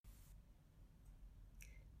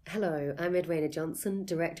Hello, I'm Edwina Johnson,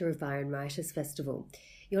 Director of Byron Writers Festival.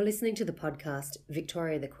 You're listening to the podcast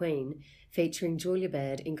Victoria the Queen, featuring Julia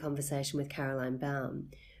Baird in conversation with Caroline Baum,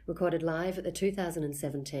 recorded live at the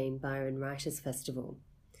 2017 Byron Writers Festival.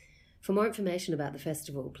 For more information about the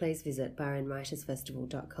festival, please visit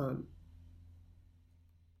byronwritersfestival.com.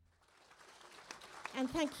 And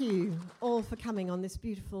thank you all for coming on this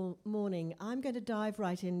beautiful morning. I'm going to dive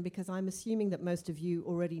right in because I'm assuming that most of you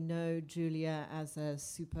already know Julia as a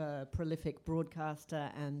super prolific broadcaster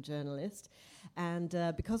and journalist. And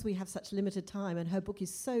because we have such limited time and her book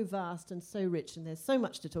is so vast and so rich and there's so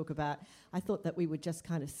much to talk about, I thought that we would just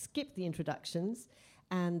kind of skip the introductions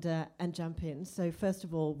and jump in. So first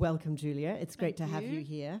of all, welcome, Julia. It's great to have you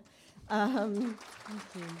here. Thank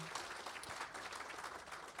you.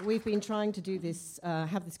 We've been trying to do this,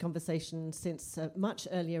 have this conversation since much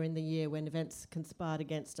earlier in the year when events conspired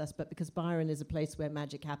against us, but because Byron is a place where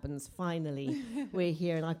magic happens, finally we're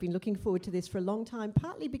here, and I've been looking forward to this for a long time,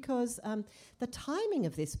 partly because the timing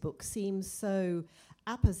of this book seems so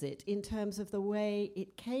apposite in terms of the way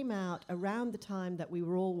it came out around the time that we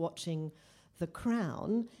were all watching The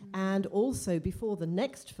Crown, and also before the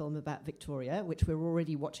next film about Victoria, which we're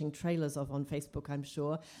already watching trailers of on Facebook, I'm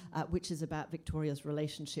sure, which is about Victoria's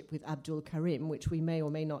relationship with Abdul Karim, which we may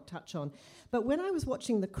or may not touch on. But when I was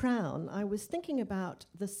watching The Crown, I was thinking about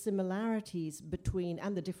the similarities between,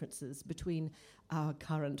 and the differences between our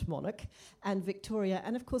current monarch and Victoria.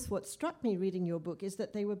 And of course, what struck me reading your book is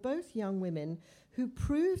that they were both young women who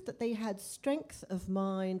proved that they had strength of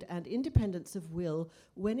mind and independence of will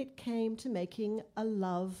when it came to making a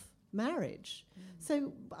love marriage.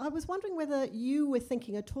 So I was wondering whether you were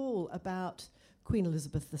thinking at all about Queen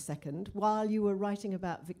Elizabeth II while you were writing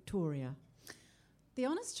about Victoria. The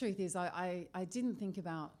honest truth is I didn't think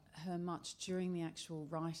about her much during the actual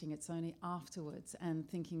writing. It's only afterwards and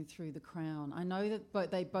thinking through The Crown. I know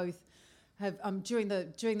that they both have, during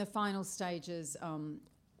the final stages,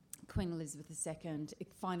 Queen Elizabeth II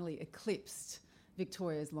finally eclipsed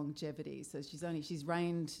Victoria's longevity. So she's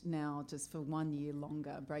reigned now just for 1 year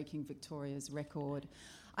longer, breaking Victoria's record.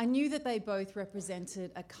 I knew that they both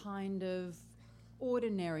represented a kind of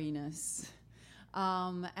ordinariness,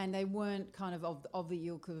 and they weren't kind of the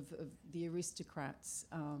ilk of the aristocrats,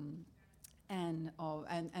 and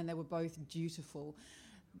they were both dutiful.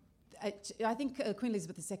 I think Queen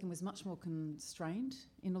Elizabeth II was much more constrained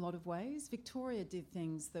in a lot of ways. Victoria did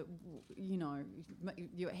things that,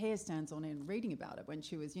 your hair stands on end reading about it when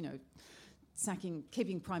she was,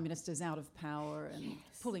 keeping prime ministers out of power and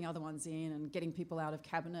pulling other ones in and getting people out of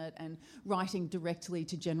cabinet and writing directly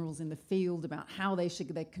to generals in the field about how they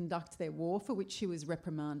conduct their war, for which she was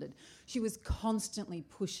reprimanded. She was constantly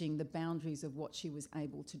pushing the boundaries of what she was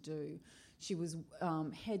able to do. She was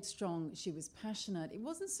headstrong, she was passionate. It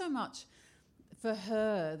wasn't so much for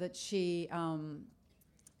her that she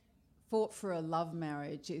fought for a love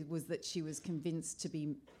marriage. It was that she was convinced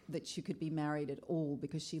that she could be married at all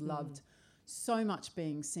because she loved so much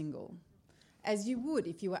being single. As you would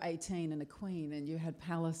if you were 18 and a queen and you had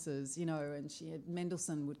palaces, and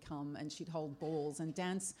Mendelssohn would come and she'd hold balls and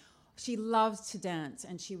dance. She loved to dance,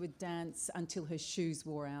 and she would dance until her shoes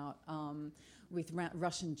wore out, with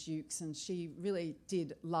Russian dukes, and she really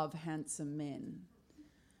did love handsome men.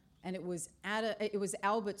 And it was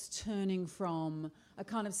Albert's turning from a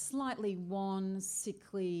kind of slightly wan,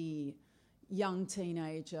 sickly young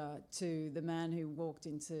teenager to the man who walked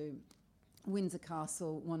into Windsor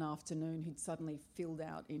Castle one afternoon who'd suddenly filled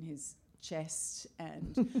out in his chest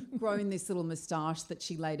and grown this little moustache that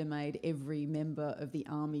she later made every member of the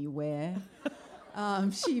army wear.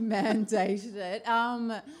 She mandated it.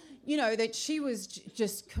 That she was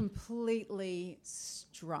just completely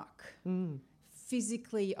struck,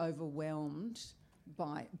 physically overwhelmed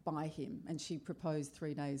by him, and she proposed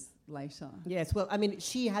 3 days later. Yes, well, I mean,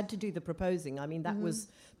 she had to do the proposing. I mean, that was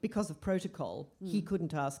because of protocol. He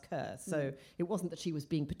couldn't ask her. So it wasn't that she was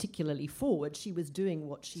being particularly forward. She was doing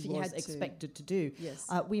what she was expected to do. Yes.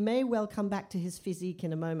 We may well come back to his physique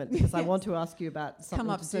in a moment because I want to ask you about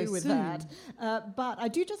something to do with that. But I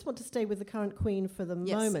do just want to stay with the current queen for the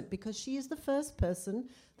moment, because she is the first person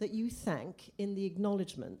that you thank in the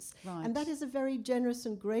acknowledgements. Right. And that is a very generous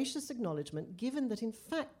and gracious acknowledgement, given that, in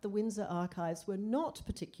fact, the Windsor archives were not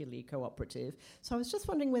particularly cooperative. So I was just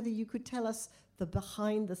wondering whether you could tell us the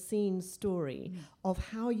behind-the-scenes story of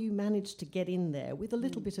how you managed to get in there with a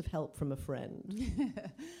little bit of help from a friend.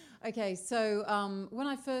 Okay, so when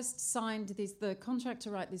I first signed the contract to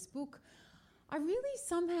write this book, I really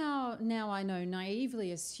somehow, now I know,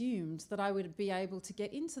 naively assumed that I would be able to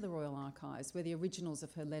get into the Royal Archives, where the originals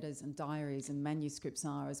of her letters and diaries and manuscripts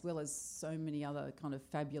are, as well as so many other kind of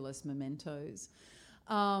fabulous mementos.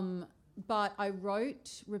 But I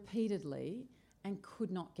wrote repeatedly and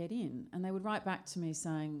could not get in. And they would write back to me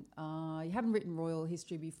saying, you haven't written royal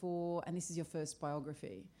history before and this is your first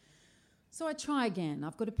biography. So I try again.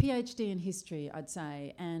 I've got a PhD in history, I'd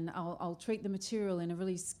say, and I'll treat the material in a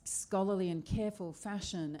really scholarly and careful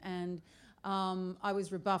fashion. And I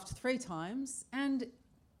was rebuffed 3 times and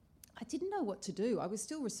I didn't know what to do. I was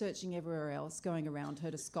still researching everywhere else, going around her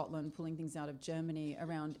to Scotland, pulling things out of Germany,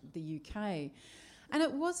 around the UK. And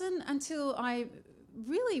it wasn't until I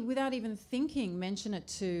really, without even thinking, mentioned it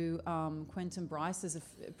to Quentin Bryce as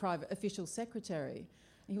a private official secretary.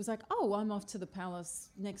 And he was like, "Oh, I'm off to the palace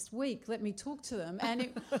next week. Let me talk to them." And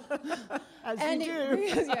it, and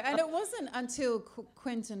it wasn't until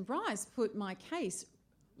Quentin Bryce put my case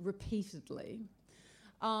repeatedly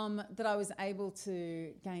that I was able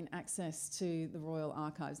to gain access to the Royal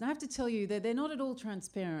Archives. And I have to tell you that they're not at all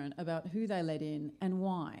transparent about who they let in and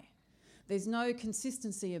why. There's no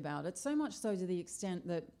consistency about it, so much so to the extent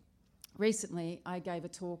that recently I gave a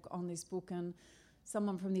talk on this book and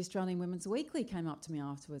someone from the Australian Women's Weekly came up to me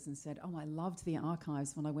afterwards and said, "Oh, I loved the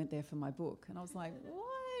archives when I went there for my book." And I was like,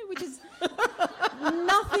 "What?" Which is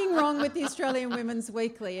nothing wrong with the Australian Women's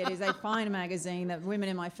Weekly. It is a fine magazine that women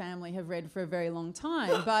in my family have read for a very long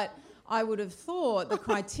time. But I would have thought the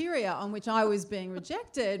criteria on which I was being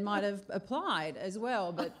rejected might have applied as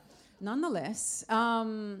well. But nonetheless,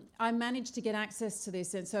 I managed to get access to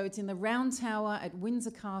this. And so it's in the Round Tower at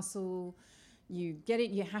Windsor Castle. You get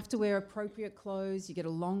it, you have to wear appropriate clothes, you get a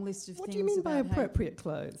long list of things. What do you mean by appropriate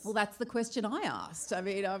clothes? Well, that's the question I asked. I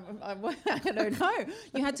mean, I don't know.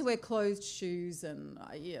 You had to wear closed shoes and,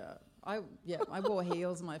 I wore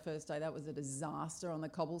heels on my first day. That was a disaster on the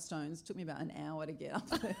cobblestones. Took me about an hour to get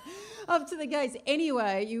up to the gates.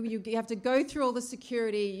 Anyway, you have to go through all the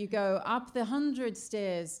security. You go up the 100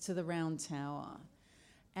 stairs to the Round Tower.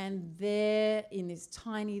 And there, in this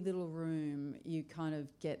tiny little room, you kind of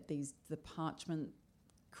get the parchment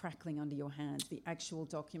crackling under your hands, the actual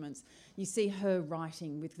documents. You see her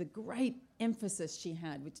writing with the great emphasis she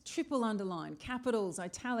had, with triple underline, capitals,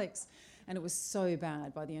 italics, and it was so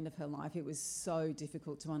bad by the end of her life. It was so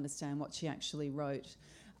difficult to understand what she actually wrote.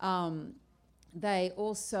 They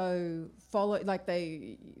also follow, like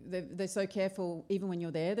they're so careful, even when you're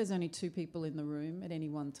there, there's only 2 people in the room at any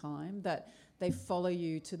one time, that they follow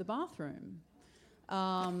you to the bathroom.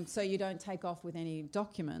 So you don't take off with any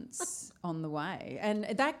documents on the way. And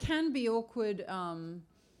that can be awkward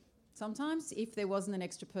sometimes. If there wasn't an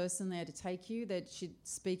extra person there to take you, that she'd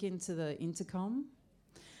speak into the intercom.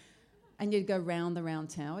 And you'd go round the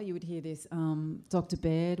Round Tower. You would hear this, Dr.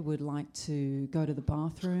 Baird would like to go to the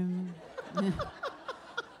bathroom.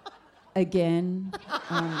 Again.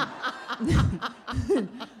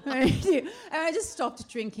 And I just stopped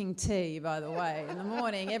drinking tea, by the way, in the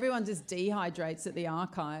morning. Everyone just dehydrates at the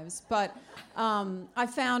archives. But I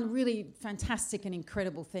found really fantastic and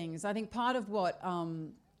incredible things. I think part of what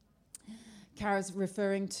Kara's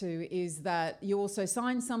referring to is that you also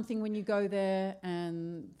sign something when you go there,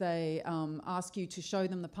 and they ask you to show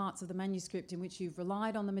them the parts of the manuscript in which you've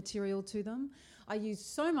relied on the material to them. I used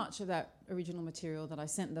so much of that original material that I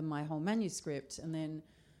sent them my whole manuscript, and then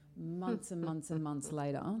months and months and months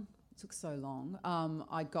later, it took so long,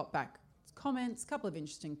 I got back comments, a couple of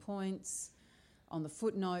interesting points on the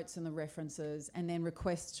footnotes and the references, and then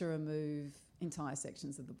requests to remove entire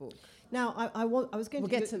sections of the book. Now, I was going we'll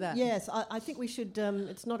to... get to that. Yes, I think we should...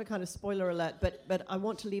 it's not a kind of spoiler alert, but I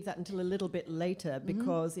want to leave that until a little bit later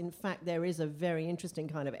because, in fact, there is a very interesting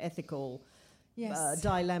kind of ethical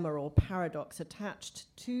dilemma or paradox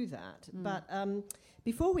attached to that. But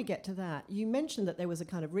before we get to that, you mentioned that there was a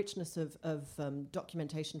kind of richness of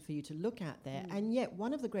documentation for you to look at there, and yet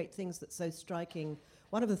one of the great things that's so striking...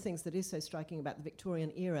 One of the things that is so striking about the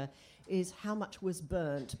Victorian era is how much was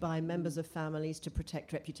burnt by members of families to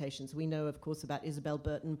protect reputations. We know, of course, about Isabel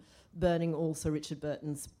Burton burning all Sir Richard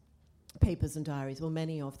Burton's papers and diaries, well,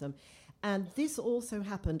 many of them. And this also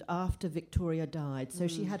happened after Victoria died. So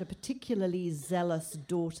she had a particularly zealous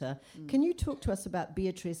daughter. Can you talk to us about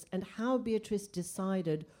Beatrice and how Beatrice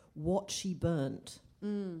decided what she burnt?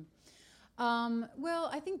 Well,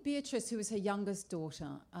 I think Beatrice, who was her youngest daughter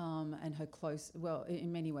and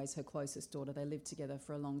in many ways her closest daughter, they lived together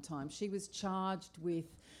for a long time. She was charged with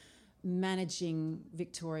managing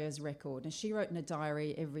Victoria's record. And she wrote in a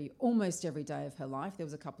diary almost every day of her life. There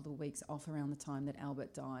was a couple of weeks off around the time that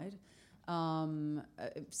Albert died,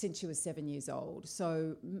 since she was 7 years old.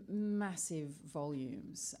 So massive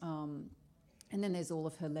volumes. And then there's all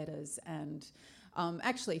of her letters and...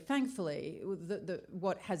 actually, thankfully,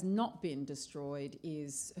 what has not been destroyed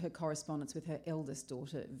is her correspondence with her eldest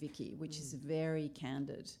daughter, Vicky, which is very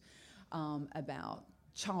candid. about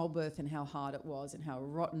childbirth and how hard it was and how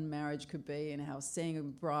rotten marriage could be and how seeing a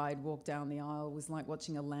bride walk down the aisle was like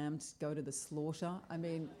watching a lamb go to the slaughter. I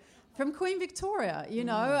mean, from Queen Victoria, you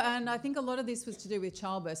know, and I think a lot of this was to do with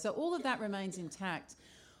childbirth. So all of that remains intact.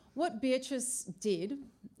 What Beatrice did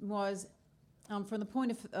was, from the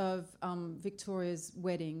point of Victoria's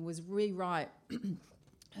wedding, was rewrite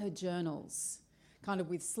her journals, kind of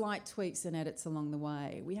with slight tweaks and edits along the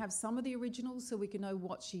way. We have some of the originals so we can know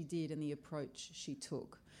what she did and the approach she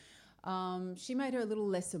took. She made her a little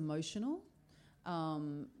less emotional,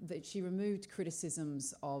 that she removed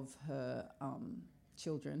criticisms of her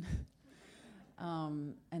children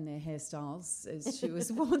and their hairstyles, as she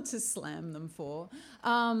was wont to slam them for.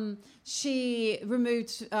 She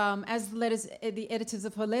removed, as the editors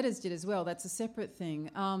of her letters did as well. That's a separate thing.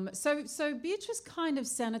 So Beatrice kind of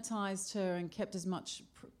sanitised her and kept as much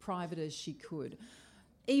private as she could.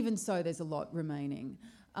 Even so, there's a lot remaining.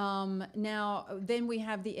 Now, then we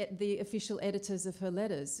have the official editors of her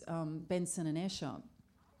letters, Benson and Escher.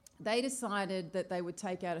 They decided that they would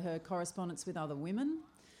take out her correspondence with other women.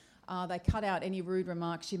 They cut out any rude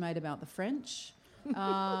remarks she made about the French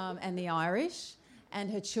and the Irish and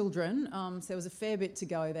her children. So there was a fair bit to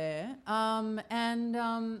go there.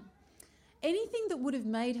 Anything that would have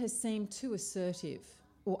made her seem too assertive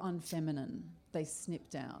or unfeminine, they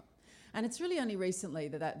snipped out. And it's really only recently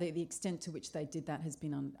that the extent to which they did that has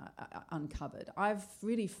been uncovered. I've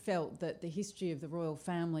really felt that the history of the royal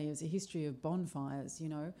family is a history of bonfires, you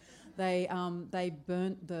know. They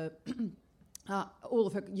burnt the... all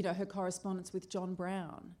of her, you know, her correspondence with John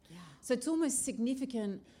Brown. Yeah. So it's almost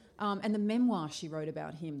significant, and the memoir she wrote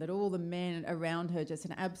about him, that all the men around her just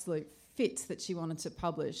an absolute fit that she wanted to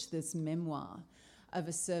publish this memoir of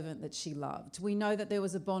a servant that she loved. We know that there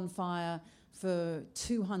was a bonfire for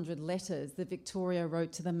 200 letters that Victoria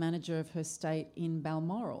wrote to the manager of her estate in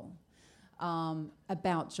Balmoral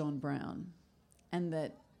about John Brown, and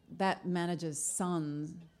that manager's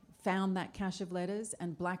son found that cache of letters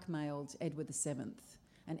and blackmailed Edward VII.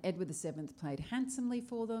 And Edward VII paid handsomely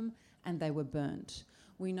for them, and they were burnt.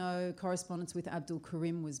 We know correspondence with Abdul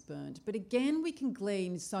Karim was burnt. But again, we can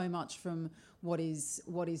glean so much from what is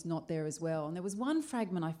not there as well. And there was one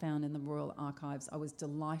fragment I found in the Royal Archives I was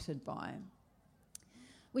delighted by,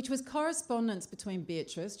 which was correspondence between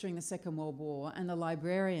Beatrice during the Second World War and the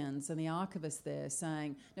librarians and the archivists there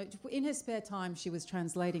saying, in her spare time she was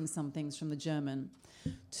translating some things from the German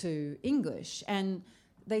to English, and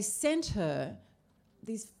they sent her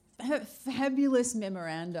these fabulous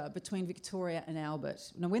memoranda between Victoria and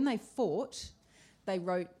Albert. Now, when they fought, they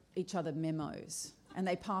wrote each other memos and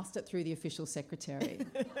they passed it through the official secretary.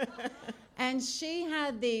 And she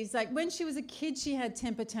had these, like when she was a kid, she had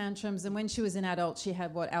temper tantrums, and when she was an adult, she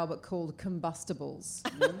had what Albert called combustibles.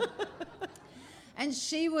 And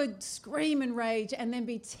she would scream and rage and then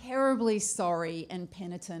be terribly sorry and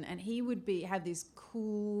penitent, and he would have this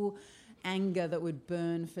cool anger that would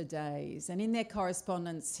burn for days. And in their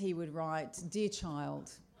correspondence, he would write, "Dear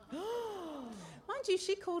child." Mind you,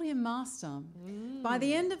 she called him master. By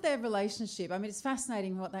the end of their relationship, I mean, it's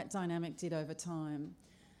fascinating what that dynamic did over time.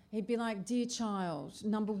 He'd be like, "Dear child,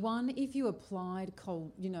 number one, if you applied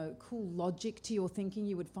cool logic to your thinking,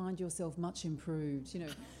 you would find yourself much improved, you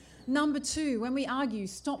know. Number two, when we argue,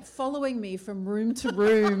 stop following me from room to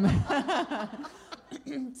room."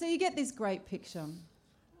 So you get this great picture.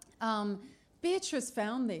 Beatrice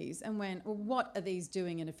found these and went, well, what are these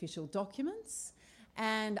doing in official documents?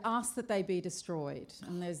 And asked that they be destroyed.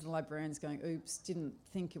 And there's the librarians going, oops, didn't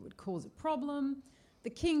think it would cause a problem.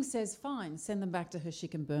 The king says, fine, send them back to her, she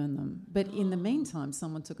can burn them. But in the meantime,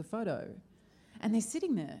 someone took a photo. And they're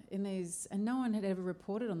sitting there in these, and no one had ever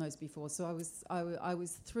reported on those before. So I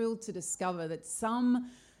was thrilled to discover that some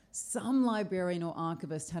librarian or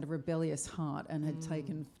archivist had a rebellious heart and had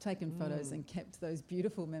taken photos and kept those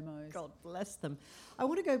beautiful memos. God bless them. I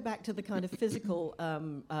want to go back to the kind of physical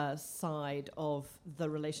side of the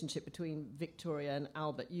relationship between Victoria and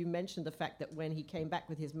Albert. You mentioned the fact that when he came back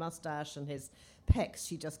with his moustache and his pecs,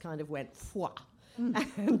 she just kind of went fwa.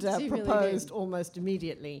 And proposed really almost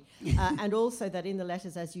immediately. And also that in the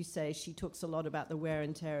letters, as you say, she talks a lot about the wear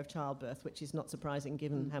and tear of childbirth, which is not surprising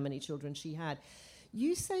given how many children she had.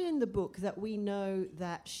 You say in the book that we know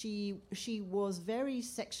that she was very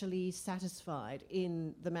sexually satisfied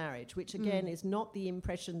in the marriage, which again is not the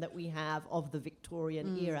impression that we have of the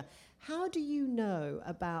Victorian era. How do you know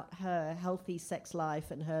about her healthy sex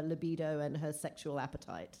life and her libido and her sexual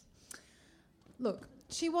appetite? Look,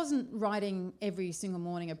 she wasn't writing every single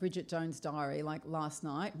morning a Bridget Jones diary like last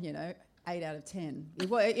night, 8 out of 10.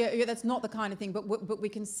 That's not the kind of thing, but we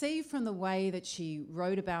can see from the way that she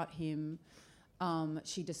wrote about him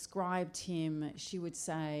She described him. She would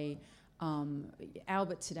say,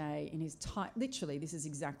 Albert today in his tight, literally this is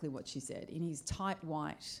exactly what she said, in his tight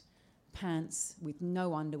white pants with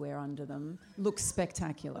no underwear under them, looks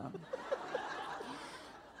spectacular.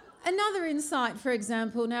 Another insight, for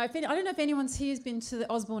example, now I don't know if anyone's here has been to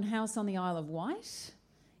the Osborne House on the Isle of Wight.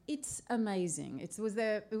 It's amazing. It was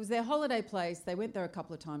their holiday place. They went there a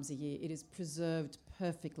couple of times a year. It is preserved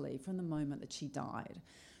perfectly from the moment that she died.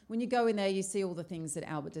 When you go in there, you see all the things that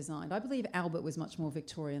Albert designed. I believe Albert was much more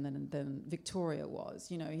Victorian than Victoria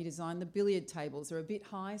was. You know, he designed the billiard tables. They're a bit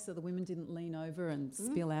high so the women didn't lean over and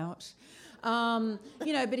spill out.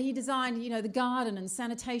 You know, but he designed, you know, the garden and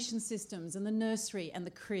sanitation systems and the nursery and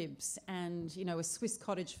the cribs and, you know, a Swiss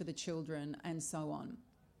cottage for the children and so on.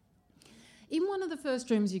 In one of the first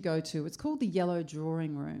rooms you go to, it's called the Yellow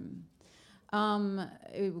Drawing Room.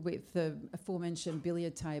 With the aforementioned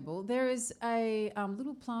billiard table, there is a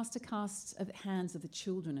little plaster cast of hands of the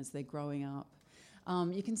children as they're growing up.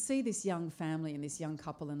 You can see this young family and this young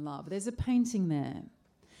couple in love. There's a painting there.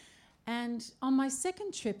 And on my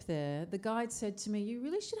second trip there, the guide said to me, you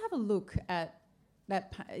really should have a look at a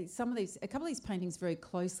couple of these paintings very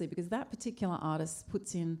closely because that particular artist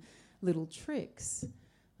puts in little tricks.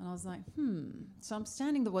 And I was like, So I'm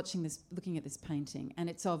standing there looking at this painting, and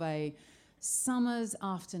it's of a summer's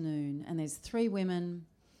afternoon, and there's 3 women.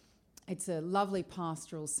 It's a lovely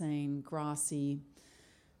pastoral scene, grassy,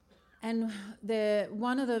 and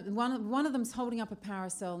one of them's holding up a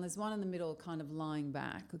parasol, and there's one in the middle, kind of lying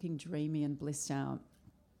back, looking dreamy and blissed out.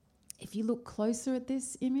 If you look closer at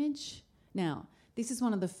this image, now this is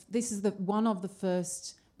one of the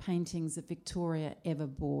first paintings that Victoria ever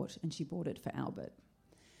bought, and she bought it for Albert.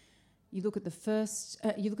 You look at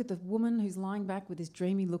the woman who's lying back with this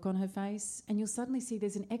dreamy look on her face, and you'll suddenly see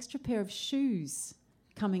there's an extra pair of shoes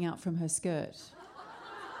coming out from her skirt.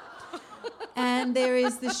 And there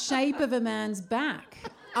is the shape of a man's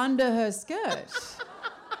back under her skirt.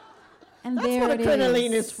 And that's there what a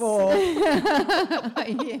crinoline is for.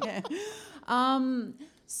 Yeah.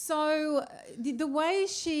 So the way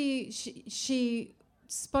she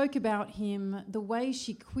spoke about him, the way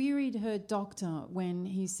she queried her doctor when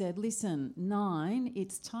he said, listen, 9,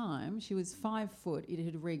 it's time. She was 5 foot. It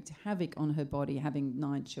had wreaked havoc on her body, having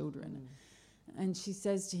 9 children. And she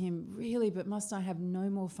says to him, really, but must I have no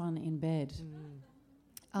more fun in bed?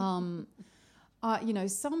 You know,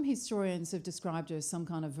 some historians have described her as some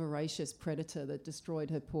kind of voracious predator that destroyed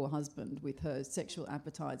her poor husband with her sexual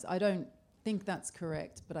appetites. I don't think that's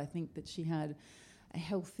correct, but I think that she had a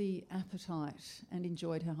healthy appetite and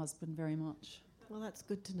enjoyed her husband very much. Well, that's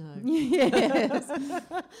good to know. Yes.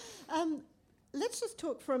 Let's just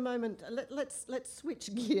talk for a moment. Let's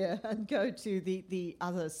switch gear and go to the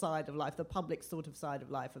other side of life, the public sort of side of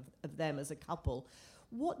life of them as a couple.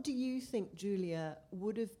 What do you think, Julia,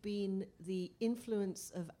 would have been the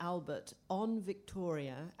influence of Albert on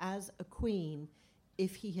Victoria as a queen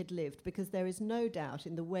if he had lived? Because there is no doubt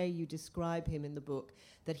in the way you describe him in the book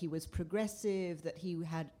that he was progressive, that he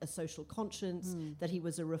had a social conscience, that he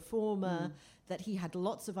was a reformer, that he had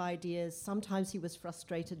lots of ideas. Sometimes he was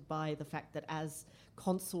frustrated by the fact that as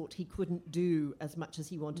consort he couldn't do as much as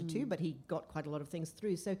he wanted to, but he got quite a lot of things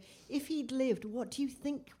through. So if he'd lived, what do you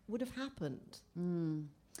think would have happened?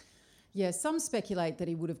 Yeah, some speculate that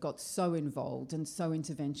he would have got so involved and so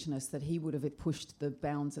interventionist that he would have pushed the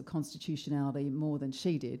bounds of constitutionality more than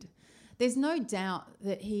she did. There's no doubt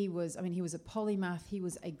that he was a polymath, he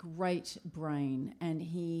was a great brain, and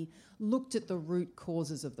he looked at the root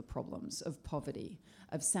causes of the problems of poverty,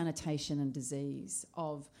 of sanitation and disease,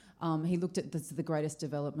 he looked at the greatest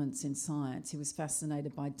developments in science. He was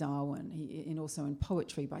fascinated by Darwin, and also in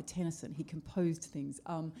poetry by Tennyson. He composed things.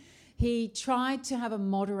 He tried to have a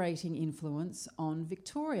moderating influence on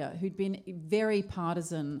Victoria, who'd been very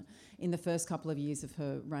partisan in the first couple of years of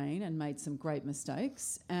her reign and made some great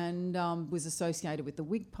mistakes, and was associated with the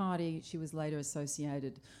Whig Party. She was later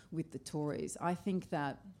associated with the Tories. I think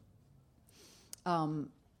that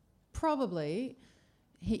probably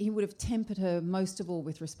he would have tempered her most of all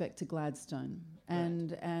with respect to Gladstone.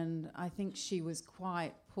 And I think she was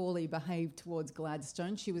quite poorly behaved towards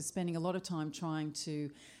Gladstone. She was spending a lot of time trying to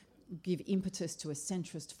give impetus to a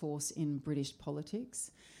centrist force in British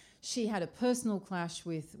politics. She had a personal clash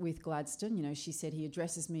with Gladstone. You know, she said, he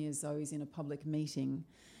addresses me as though he's in a public meeting.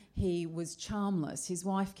 He was charmless. His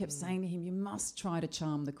wife kept saying to him, you must try to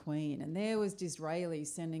charm the Queen. And there was Disraeli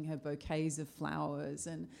sending her bouquets of flowers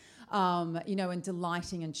and, and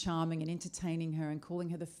delighting and charming and entertaining her and calling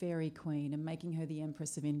her the fairy queen and making her the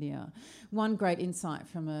Empress of India. One great insight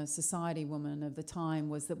from a society woman of the time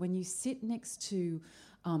was that when you sit next to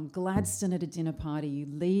Gladstone at a dinner party, you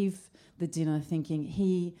leave the dinner thinking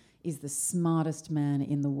he is the smartest man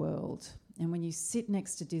in the world. And when you sit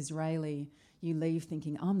next to Disraeli, you leave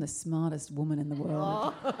thinking, I'm the smartest woman in the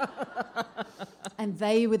world. And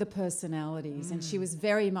they were the personalities. And she was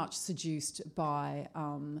very much seduced by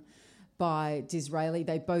Disraeli.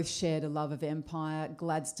 They both shared a love of empire.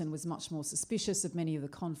 Gladstone was much more suspicious of many of the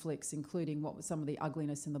conflicts, including what was some of the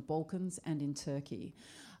ugliness in the Balkans and in Turkey.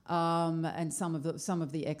 And some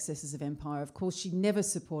of the excesses of empire. Of course, she never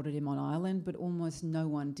supported him on Ireland, but almost no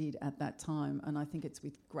one did at that time. And I think it's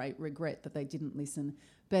with great regret that they didn't listen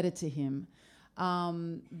better to him.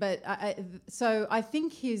 So I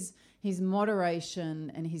think his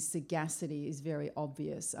moderation and his sagacity is very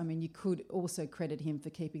obvious. I mean, you could also credit him for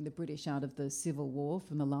keeping the British out of the Civil War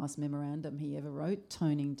from the last memorandum he ever wrote,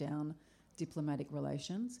 toning down diplomatic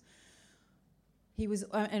relations. He was,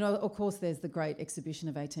 and of course, there's the Great Exhibition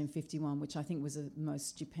of 1851, which I think was the most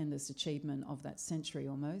stupendous achievement of that century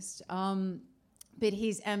almost. But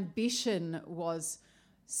his ambition was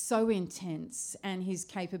so intense and his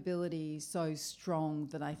capability so strong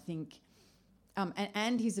that I think,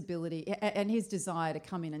 and his ability and his desire to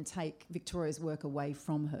come in and take Victoria's work away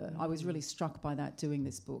from her. I was really struck by that doing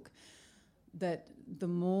this book, that the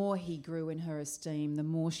more he grew in her esteem, the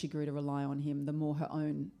more she grew to rely on him, the more her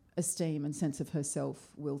own esteem and sense of herself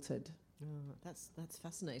wilted. Oh, that's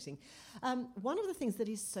fascinating. One of the things that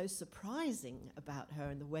is so surprising about her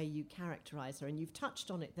and the way you characterise her, and you've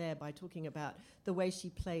touched on it there by talking about the way she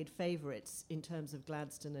played favourites in terms of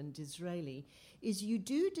Gladstone and Disraeli, is you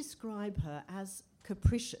do describe her as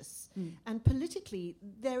capricious. And politically,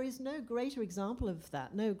 there is no greater example of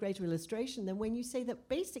that, no greater illustration than when you say that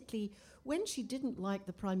basically when she didn't like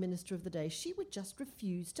the Prime Minister of the day, she would just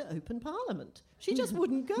refuse to open Parliament. She just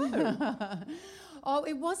wouldn't go. Oh,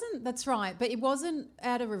 it wasn't, that's right, but it wasn't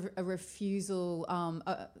out of a refusal,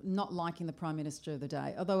 not liking the Prime Minister of the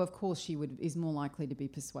day, although of course she is more likely to be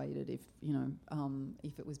persuaded if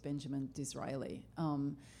it was Benjamin Disraeli.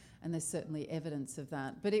 And there's certainly evidence of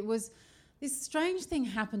that. But it was, this strange thing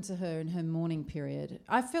happened to her in her mourning period.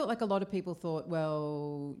 I felt like a lot of people thought,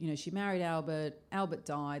 well, she married Albert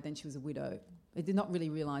died, then she was a widow. They're not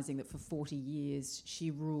really realising that for 40 years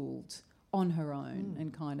she ruled on her own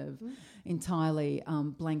and kind of entirely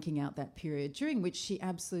blanking out that period, during which she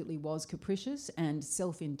absolutely was capricious and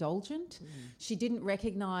self-indulgent. She didn't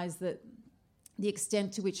recognise that the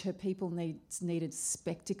extent to which her people needed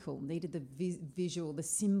spectacle, needed the visual, the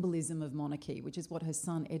symbolism of monarchy, which is what her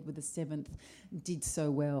son Edward VII did so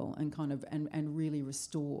well and kind of and really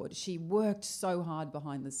restored. She worked so hard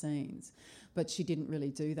behind the scenes, but she didn't really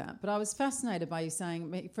do that. But I was fascinated by you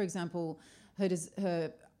saying, for example,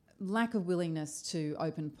 her lack of willingness to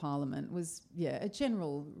open Parliament was, a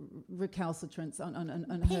general recalcitrance on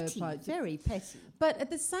her part. Very petty. But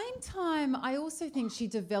at the same time, I also think she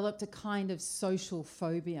developed a kind of social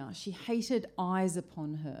phobia. She hated eyes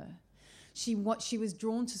upon her. She was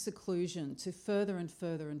drawn to seclusion, to further and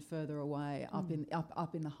further and further away up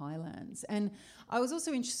in the highlands. And I was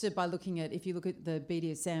also interested by looking at, if you look at the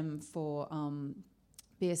BDSM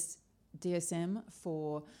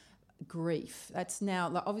for grief. That's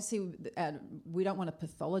now, obviously, we don't want to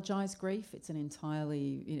pathologise grief. It's an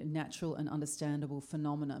entirely natural and understandable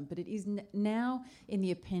phenomenon. But it is now in the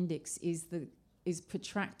appendix is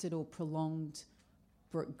protracted or prolonged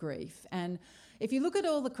grief. And if you look at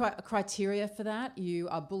all the criteria for that, you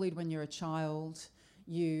are bullied when you're a child.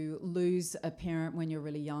 You lose a parent when you're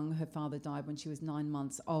really young. Her father died when she was 9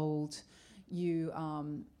 months old. You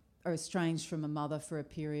are estranged from a mother for a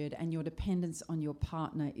period, and your dependence on your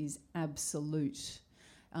partner is absolute.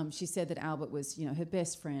 She said that Albert was, her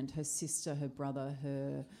best friend, her sister, her brother,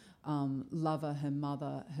 her lover, her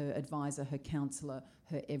mother, her advisor, her counsellor,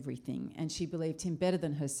 her everything. And she believed him better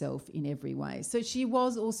than herself in every way. So she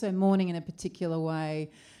was also mourning in a particular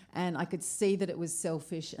way, and I could see that it was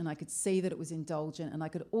selfish, and I could see that it was indulgent, and I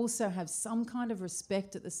could also have some kind of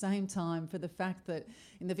respect at the same time for the fact that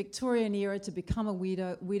in the Victorian era, to become a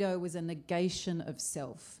widow was a negation of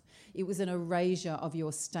self. It was an erasure of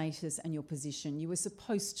your status and your position. You were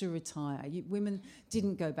supposed to retire. Women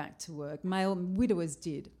didn't go back to work. Male widowers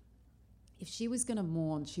did. If she was going to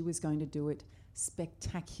mourn, she was going to do it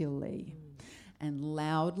spectacularly and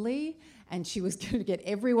loudly, and she was going to get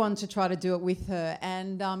everyone to try to do it with her.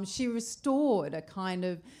 And she restored a kind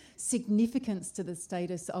of significance to the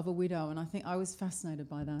status of a widow, and I think I was fascinated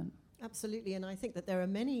by that. Absolutely, and I think that there are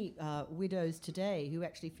many widows today who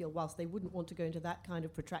actually feel, whilst they wouldn't want to go into that kind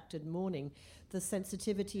of protracted mourning, the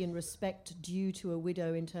sensitivity and respect due to a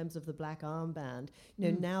widow in terms of the black armband.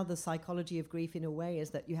 Now the psychology of grief in a way is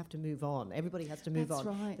that you have to move on. Everybody has to move on.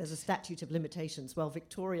 Right. There's a statute of limitations. Well,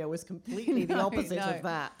 Victoria was completely the opposite of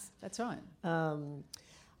that. That's right.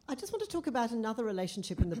 I just want to talk about another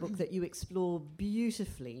relationship in the book that you explore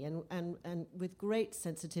beautifully and with great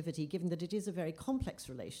sensitivity, given that it is a very complex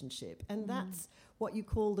relationship. And that's what you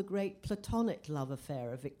call the great platonic love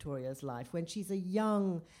affair of Victoria's life, when she's a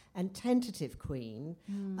young and tentative queen,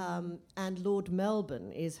 and Lord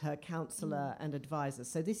Melbourne is her counsellor and advisor.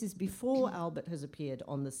 So this is before Albert has appeared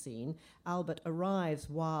on the scene. Albert arrives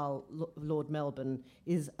while Lord Melbourne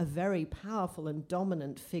is a very powerful and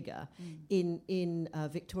dominant figure in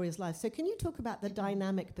Victoria's life. So can you talk about the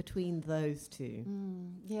dynamic between those two?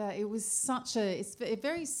 Yeah, it was it's a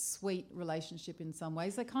very sweet relationship in some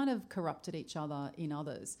ways. They kind of corrupted each other in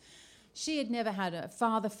others. She had never had a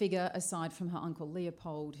father figure aside from her uncle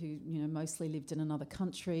Leopold, who mostly lived in another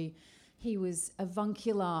country. He was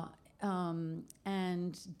avuncular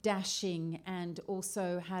and dashing, and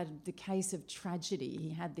also had the case of tragedy. He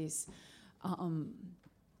had this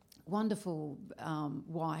wonderful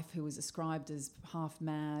wife who was ascribed as half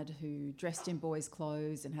mad, who dressed in boys'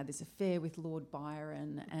 clothes and had this affair with Lord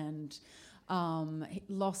Byron, and he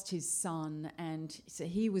lost his son, and so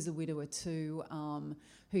he was a widower too,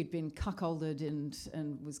 who'd been cuckolded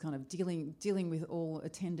and was kind of dealing with all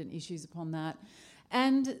attendant issues upon that.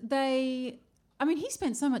 And he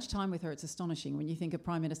spent so much time with her, it's astonishing when you think a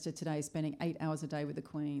Prime Minister today spending 8 hours a day with the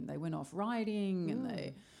Queen. They went off riding and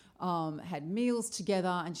they had meals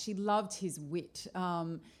together, and she loved his wit.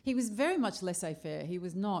 He was very much laissez-faire. He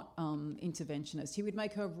was not interventionist. He would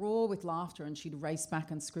make her roar with laughter, and she'd race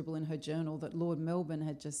back and scribble in her journal that Lord Melbourne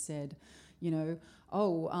had just said,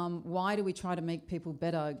 why do we try to make people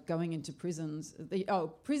better going into prisons?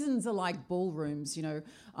 Prisons are like ballrooms, you're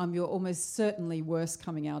almost certainly worse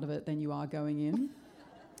coming out of it than you are going in.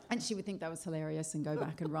 And she would think that was hilarious and go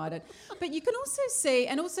back and write it. But you can also see,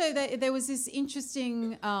 and also there was this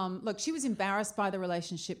interesting, she was embarrassed by the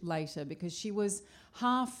relationship later because she was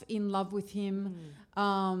half in love with him,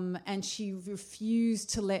 and she refused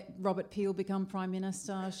to let Robert Peel become Prime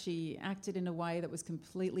Minister. She acted in a way that was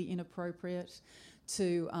completely inappropriate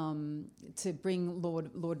to bring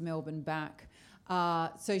Lord Melbourne back.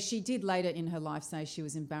 So she did later in her life say she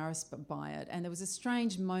was embarrassed by it. And there was a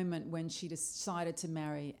strange moment when she decided to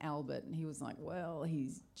marry Albert. And he was like, well,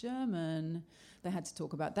 he's German. They had to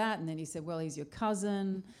talk about that. And then he said, well, he's your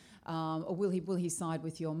cousin. Or will he side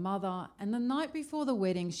with your mother? And the night before the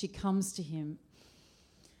wedding, she comes to him.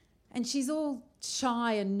 And she's all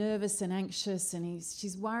shy and nervous and anxious. And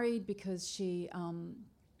she's worried because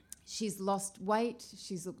she's lost weight.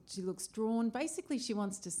 She looks drawn. Basically, she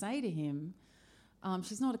wants to say to him,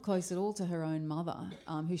 she's not close at all to her own mother,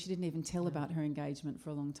 who she didn't even tell about her engagement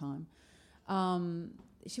for a long time.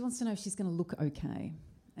 She wants to know if she's going to look okay.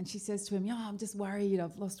 And she says to him, I'm just worried,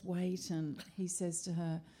 I've lost weight. And he says to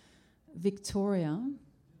her, Victoria,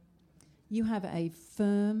 you have a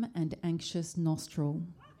firm and anxious nostril.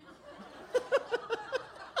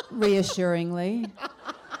 Reassuringly.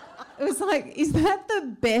 It was like, is that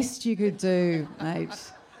the best you could do,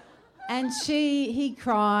 mate? And he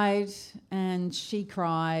cried and she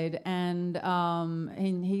cried, and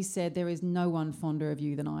he said, there is no one fonder of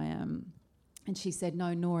you than I am. And she said,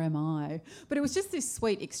 no, nor am I. But it was just this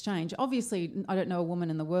sweet exchange. Obviously, I don't know a woman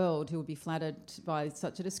in the world who would be flattered by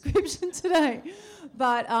such a description today.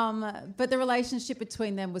 But the relationship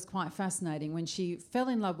between them was quite fascinating. When she fell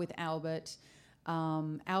in love with Albert,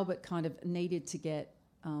 Albert kind of needed to get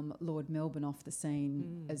Lord Melbourne off the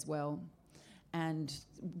scene as well, and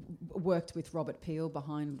worked with Robert Peel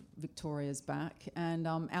behind Victoria's back, and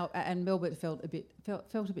Melbourne felt a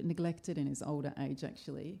bit neglected in his older age.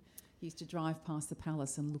 Actually, he used to drive past the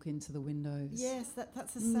palace and look into the windows. Yes,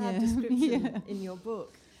 that's a sad description in your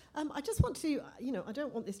book. I just want to, I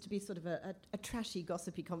don't want this to be sort of a trashy,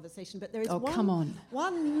 gossipy conversation, but there is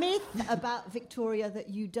one myth about Victoria that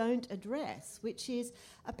you don't address, which is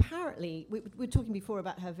apparently, we were talking before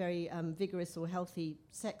about her very vigorous or healthy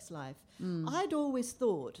sex life. I'd always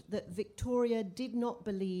thought that Victoria did not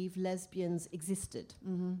believe lesbians existed.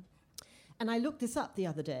 Mm-hmm. And I looked this up the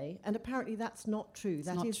other day, and apparently that's not true.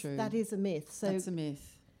 That is a myth. So that's a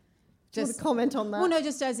myth. Do you want to comment on that? Well, no,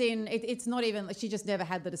 just as in, it's not even, she just never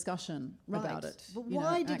had the discussion about it. But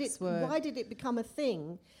why did it become a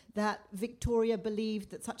thing that Victoria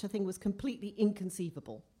believed that such a thing was completely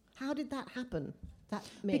inconceivable? How did that happen? That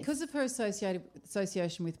myth? Because of her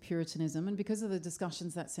association with Puritanism and because of the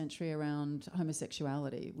discussions that century around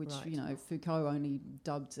homosexuality, which, Foucault only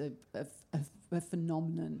dubbed a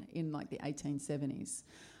phenomenon in like the 1870s,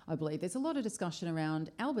 I believe. There's a lot of discussion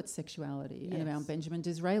around Albert's sexuality and around Benjamin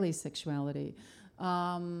Disraeli's sexuality.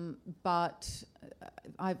 But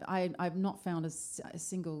I've not found a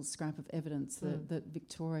single scrap of evidence that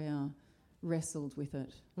Victoria wrestled with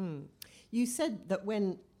it. You said that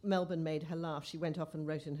when Melbourne made her laugh, she went off and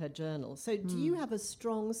wrote in her journal. So do you have a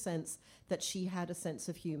strong sense that she had a sense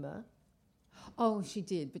of humour? Oh, she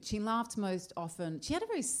did, but she laughed most often. She had a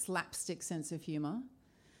very slapstick sense of humour.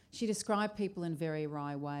 She described people in very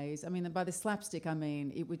wry ways. I mean, by the slapstick, I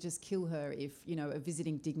mean it would just kill her if, a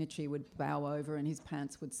visiting dignitary would bow over and his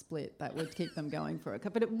pants would split. That would keep them going for a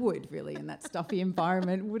couple. But it would, really, in that stuffy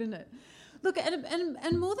environment, wouldn't it? Look,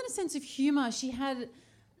 and more than a sense of humour, she had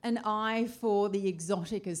an eye for the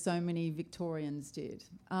exotic, as so many Victorians did.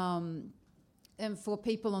 And for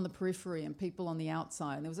people on the periphery and people on the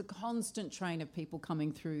outside. And there was a constant train of people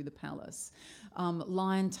coming through the palace,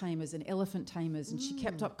 lion tamers and elephant tamers, and she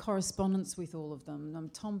kept up correspondence with all of them.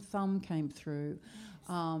 Tom Thumb came through,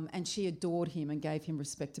 and she adored him and gave him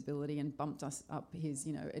respectability and bumped us up his,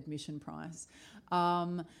 admission price.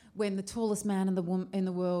 When the tallest man in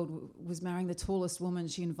the world was marrying the tallest woman,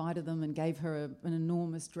 she invited them and gave her an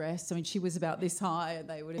enormous dress. I mean, she was about this high, and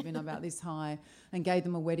they would have been about this high, and gave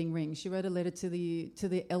them a wedding ring. She wrote a letter to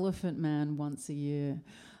the Elephant Man once a year.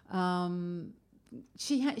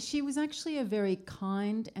 She was actually a very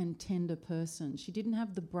kind and tender person. She didn't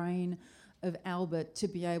have the brain of Albert to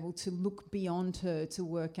be able to look beyond her to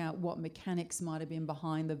work out what mechanics might have been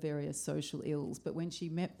behind the various social ills. But when she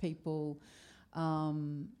met people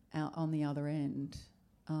out on the other end,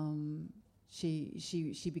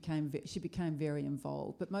 she became very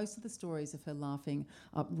involved. But most of the stories of her laughing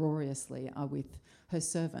uproariously are with her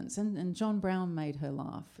servants, and John Brown made her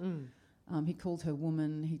laugh. He called her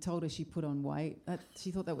woman. He told her she put on weight.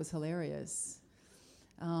 She thought that was hilarious.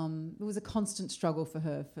 It was a constant struggle for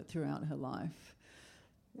her throughout her life.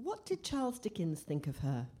 What did Charles Dickens think of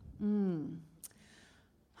her?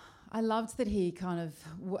 I loved that he kind of,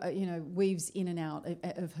 weaves in and out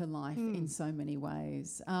of her life in so many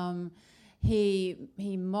ways.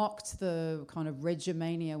 He mocked the kind of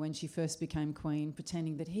regimania when she first became queen,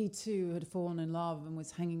 pretending that he too had fallen in love and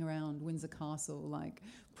was hanging around Windsor Castle, like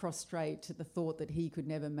prostrate to the thought that he could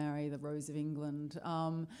never marry the Rose of England.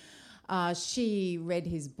 She read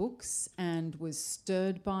his books and was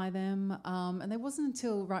stirred by them. And it wasn't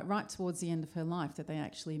until right towards the end of her life that they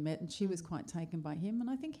actually met, and she was quite taken by him. And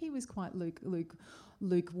I think he was quite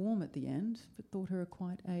lukewarm at the end, but thought her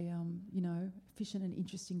quite a efficient and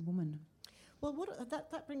interesting woman. Well,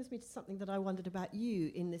 that brings me to something that I wondered about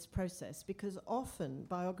you in this process, because often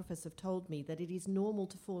biographers have told me that it is normal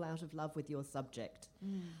to fall out of love with your subject.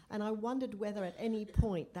 And I wondered whether at any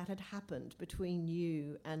point that had happened between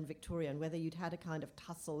you and Victoria, and whether you'd had a kind of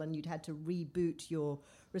tussle and you'd had to reboot your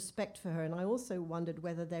respect for her. And I also wondered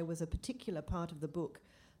whether there was a particular part of the book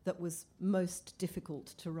that was most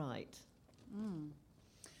difficult to write.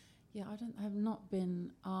 Yeah, I have not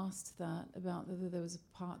been asked that, about whether there was a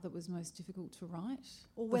part that was most difficult to write.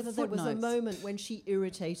 Or whether there was a moment when she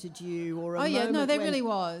irritated you, or there really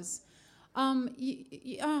was.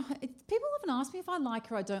 People often ask me if I like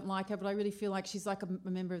her, I don't like her, but I really feel like she's like a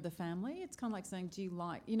member of the family. It's kind of like saying, do you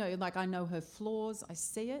like, like I know her flaws, I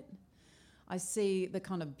see it. I see the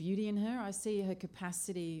kind of beauty in her. I see her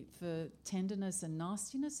capacity for tenderness and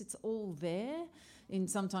nastiness. It's all there in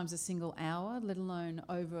sometimes a single hour, let alone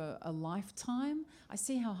over a lifetime. I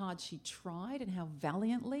see how hard she tried and how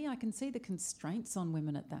valiantly. I can see the constraints on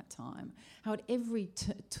women at that time, how at every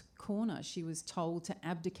corner she was told to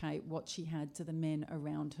abdicate what she had to the men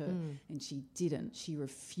around her, and she didn't. She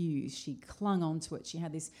refused. She clung on to it. She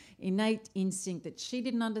had this innate instinct that she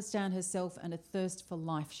didn't understand herself, and a thirst for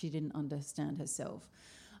life she didn't understand herself.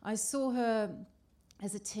 I saw her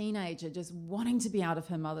as a teenager just wanting to be out of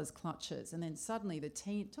her mother's clutches, and then suddenly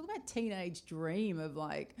talk about teenage dream of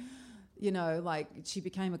like she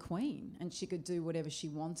became a queen and she could do whatever she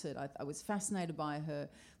wanted. I was fascinated by her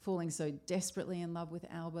falling so desperately in love with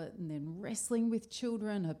Albert, and then wrestling with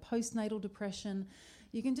children, her postnatal depression.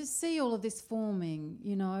 You can just see all of this forming,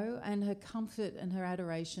 and her comfort and her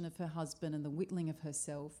adoration of her husband and the whittling of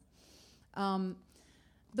herself.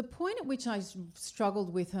 The point at which I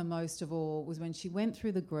struggled with her most of all was when she went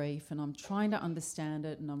through the grief, and I'm trying to understand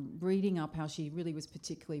it, and I'm reading up how she really was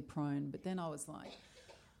particularly prone. But then I was like,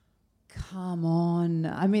 come on.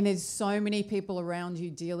 I mean, there's so many people around you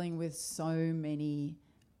dealing with so many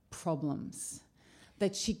problems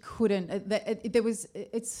that she couldn't.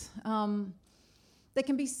 There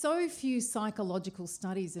can be so few psychological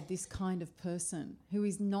studies of this kind of person who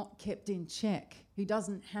is not kept in check, who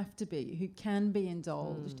doesn't have to be, who can be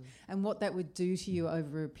indulged, and what that would do to you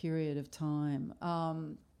over a period of time.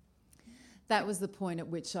 That was the point at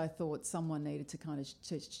which I thought someone needed to kind of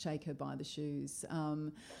shake her by the shoes.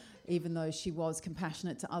 Even though she was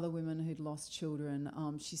compassionate to other women who'd lost children,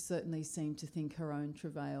 she certainly seemed to think her own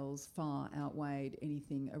travails far outweighed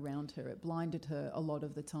anything around her. It blinded her a lot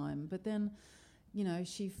of the time. But then, you know,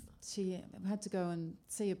 she had to go and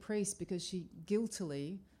see a priest because she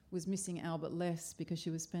guiltily was missing Albert less because she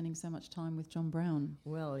was spending so much time with John Brown.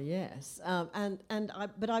 Well, yes.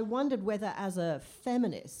 But I wondered whether, as a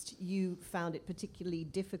feminist, you found it particularly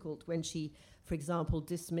difficult when she, for example,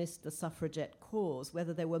 dismissed the suffragette cause,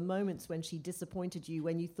 whether there were moments when she disappointed you,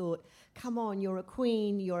 when you thought, come on, you're a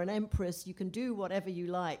queen, you're an empress, you can do whatever you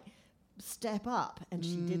like, step up, and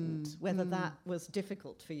she didn't, whether that was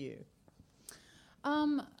difficult for you.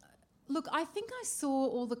 Look, I think I saw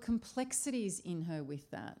all the complexities in her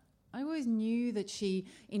with that. I always knew that she,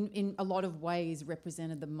 in a lot of ways,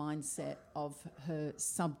 represented the mindset of her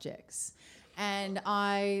subjects. And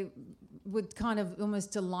I would kind of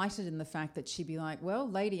almost delighted in the fact that she'd be like, well,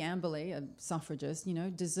 Lady Amberley, a suffragist, you know,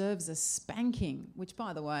 deserves a spanking, which,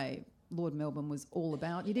 by the way, Lord Melbourne was all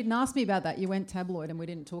about. You didn't ask me about that. You went tabloid and we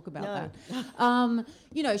didn't talk about that.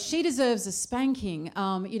 You know, she deserves a spanking,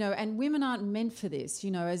 you know, and women aren't meant for this,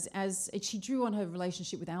 you know, as she drew on her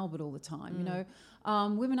relationship with Albert all the time, you know.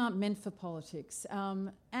 Women aren't meant for politics.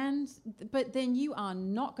 But then you are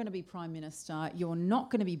not going to be Prime Minister, you're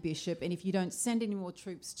not going to be Bishop, and if you don't send any more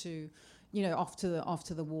troops to, you know, off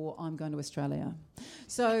to the war, I'm going to Australia.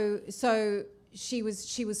 So she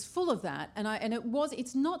was full of that, and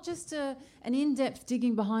it's not just an in-depth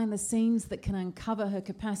digging behind the scenes that can uncover her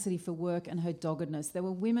capacity for work and her doggedness. There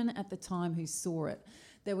were women at the time who saw it.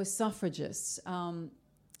 There were suffragists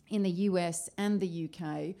in the US and the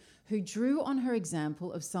UK who drew on her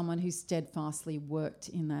example of someone who steadfastly worked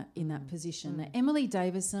in that position. Now, Emily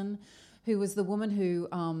Davison, who was the woman who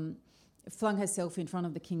flung herself in front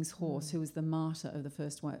of the King's Horse, who was the martyr of the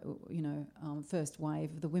first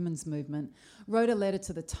wave of the women's movement, wrote a letter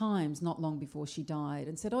to the Times not long before she died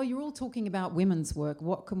and said, oh, you're all talking about women's work.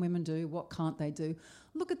 What can women do? What can't they do?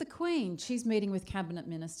 Look at the Queen. She's meeting with cabinet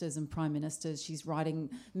ministers and prime ministers. She's writing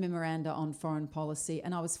memoranda on foreign policy.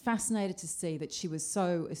 And I was fascinated to see that she was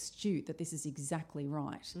so astute that this is exactly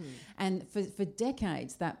right. And for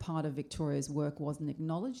decades, that part of Victoria's work wasn't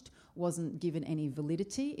acknowledged, wasn't given any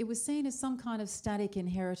validity. It was seen as some kind of static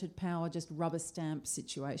inherited power, just rubber stamp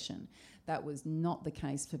situation. That was not the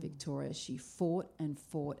case for Victoria. She fought and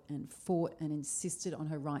fought and fought and insisted on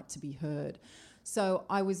her right to be heard. So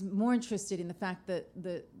I was more interested in the fact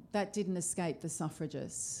that didn't escape the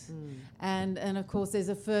suffragists. And of course there's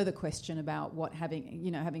a further question about what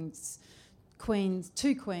having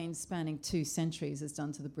two queens spanning 2 centuries has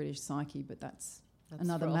done to the British psyche, but that's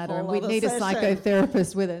another matter, and we'd need a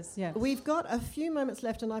psychotherapist with us. Yeah, we've got a few moments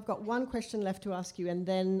left, and I've got one question left to ask you, and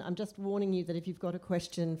then I'm just warning you that if you've got a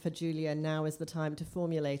question for Julia, now is the time to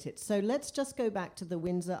formulate it. So let's just go back to the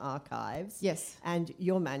Windsor archives. Yes. And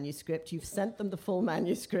your manuscript. You've sent them the full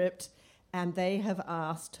manuscript, and they have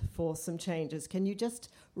asked for some changes. Can you just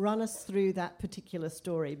run us through that particular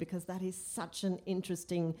story, because that is such an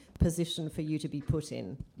interesting position for you to be put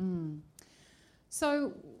in.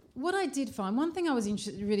 So what I did find, one thing I was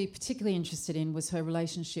really particularly interested in was her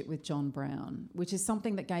relationship with John Brown, which is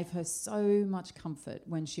something that gave her so much comfort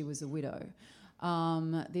when she was a widow.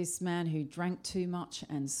 This man who drank too much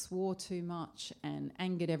and swore too much and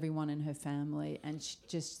angered everyone in her family, and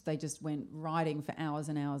they just went riding for hours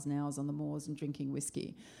and hours and hours on the moors and drinking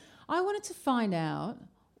whiskey. I wanted to find out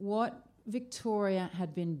what Victoria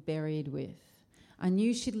had been buried with. I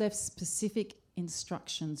knew she'd left specific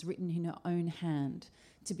instructions written in her own hand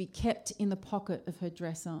to be kept in the pocket of her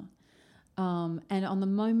dresser, and on the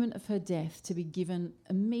moment of her death to be given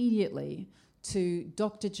immediately to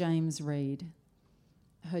Dr. James Reed,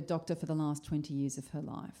 her doctor for the last 20 years of her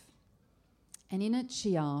life. And in it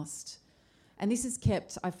she asked, and this is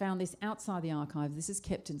kept, I found this outside the archive, this is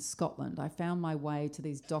kept in Scotland. I found my way to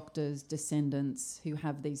these doctors' descendants who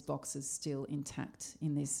have these boxes still intact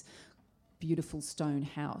in this beautiful stone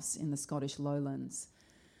house in the Scottish lowlands.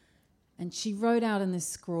 And she wrote out in this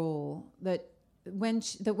scrawl that when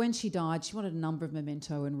she died, she wanted a number of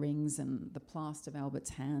memento and rings and the plaster of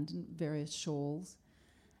Albert's hand and various shawls.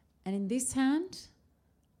 And in this hand,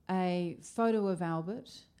 a photo of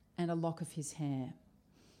Albert and a lock of his hair.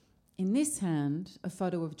 In this hand, a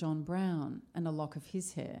photo of John Brown and a lock of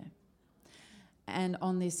his hair. and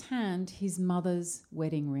on this hand his mother's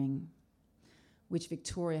wedding ring, which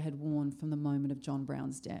Victoria had worn from the moment of John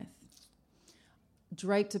Brown's death.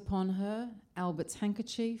 Draped upon her, Albert's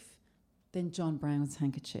handkerchief, then John Brown's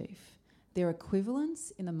handkerchief. Their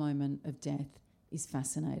equivalence in the moment of death is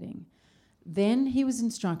fascinating. Then he was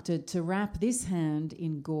instructed to wrap this hand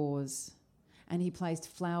in gauze, and he placed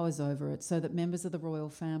flowers over it so that members of the royal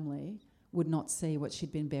family would not see what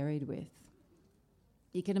she'd been buried with.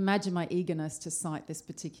 You can imagine my eagerness to cite this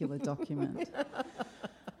particular document.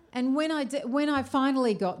 And when I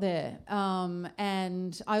finally got there,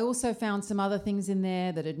 and I also found some other things in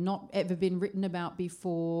there that had not ever been written about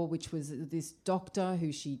before, which was this doctor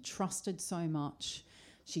who she trusted so much.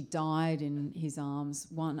 She died in his arms,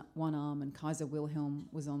 one arm, and Kaiser Wilhelm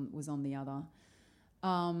was on the other.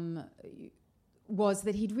 Was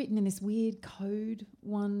that he'd written in this weird code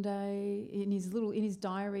one day in his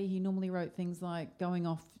diary. He normally wrote things like going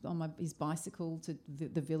off on his bicycle to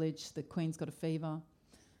the village. The Queen's got a fever.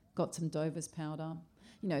 Got some Dover's powder,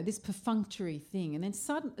 this perfunctory thing. And then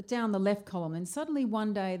down the left column, and suddenly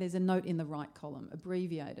one day there's a note in the right column,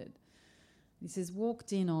 abbreviated. He says,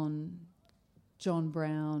 walked in on John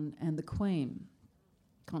Brown and the Queen,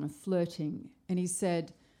 kind of flirting. And he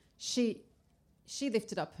said, she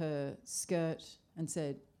lifted up her skirt and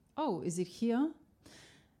said, oh, is it here?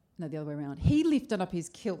 No, the other way around. He lifted up his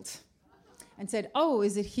kilt and said, oh,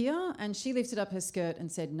 is it here? And she lifted up her skirt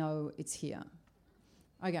and said, no, it's here.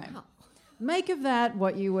 Okay, make of that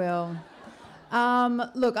what you will.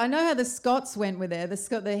 Look, I know how the Scots went with it.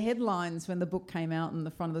 The headlines when the book came out in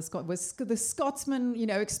the front of the Scot was the Scotsman,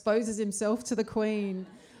 exposes himself to the Queen.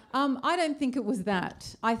 I don't think it was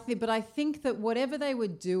that. But I think that whatever they were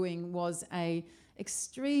doing was a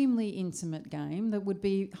extremely intimate game that would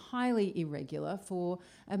be highly irregular for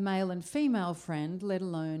a male and female friend, let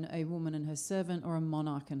alone a woman and her servant or a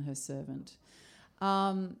monarch and her servant.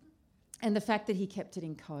 And the fact that he kept it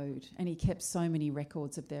in code, and he kept so many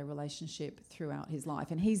records of their relationship throughout his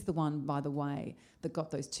life. And he's the one, by the way, that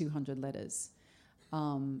got those 200 letters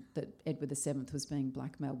that Edward VII was being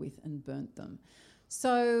blackmailed with and burnt them.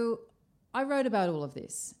 So I wrote about all of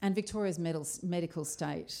this and Victoria's medical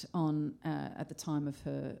state at the time of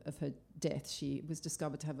her death. She was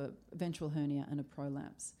discovered to have a ventral hernia and a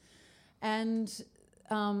prolapse. And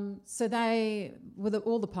so they were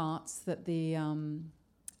all the parts that the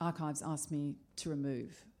archives asked me to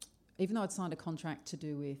remove, even though I'd signed a contract to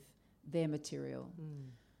do with their material.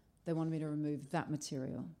 They wanted me to remove that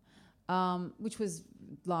material, which was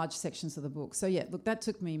large sections of the book. So yeah, look, that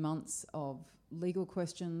took me months of legal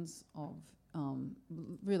questions, of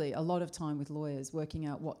really a lot of time with lawyers working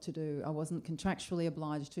out what to do. I wasn't contractually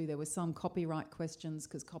obliged to. There were some copyright questions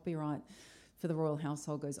because copyright for the royal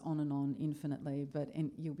household goes on and on infinitely, and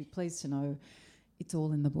you'll be pleased to know it's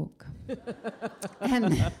all in the book.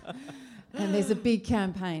 And there's a big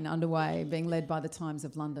campaign underway being led by the Times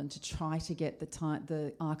of London to try to get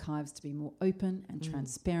the archives to be more open and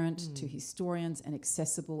transparent to historians and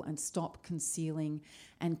accessible, and stop concealing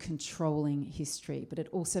and controlling history. But it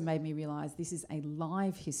also made me realise this is a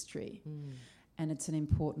live history and it's an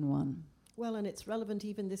important one. Well, and it's relevant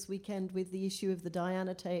even this weekend with the issue of the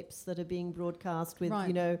Diana tapes that are being broadcast with,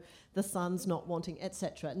 the Sons not wanting,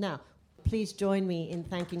 etc. Now, please join me in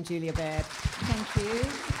thanking Julia Baird. Thank you.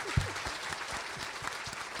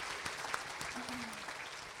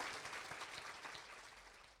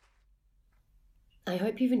 I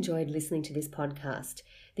hope you've enjoyed listening to this podcast.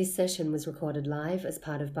 This session was recorded live as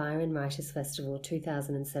part of Byron Writers Festival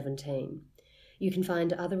 2017. You can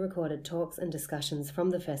find other recorded talks and discussions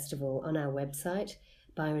from the festival on our website,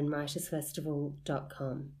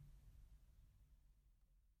 byronwritersfestival.com.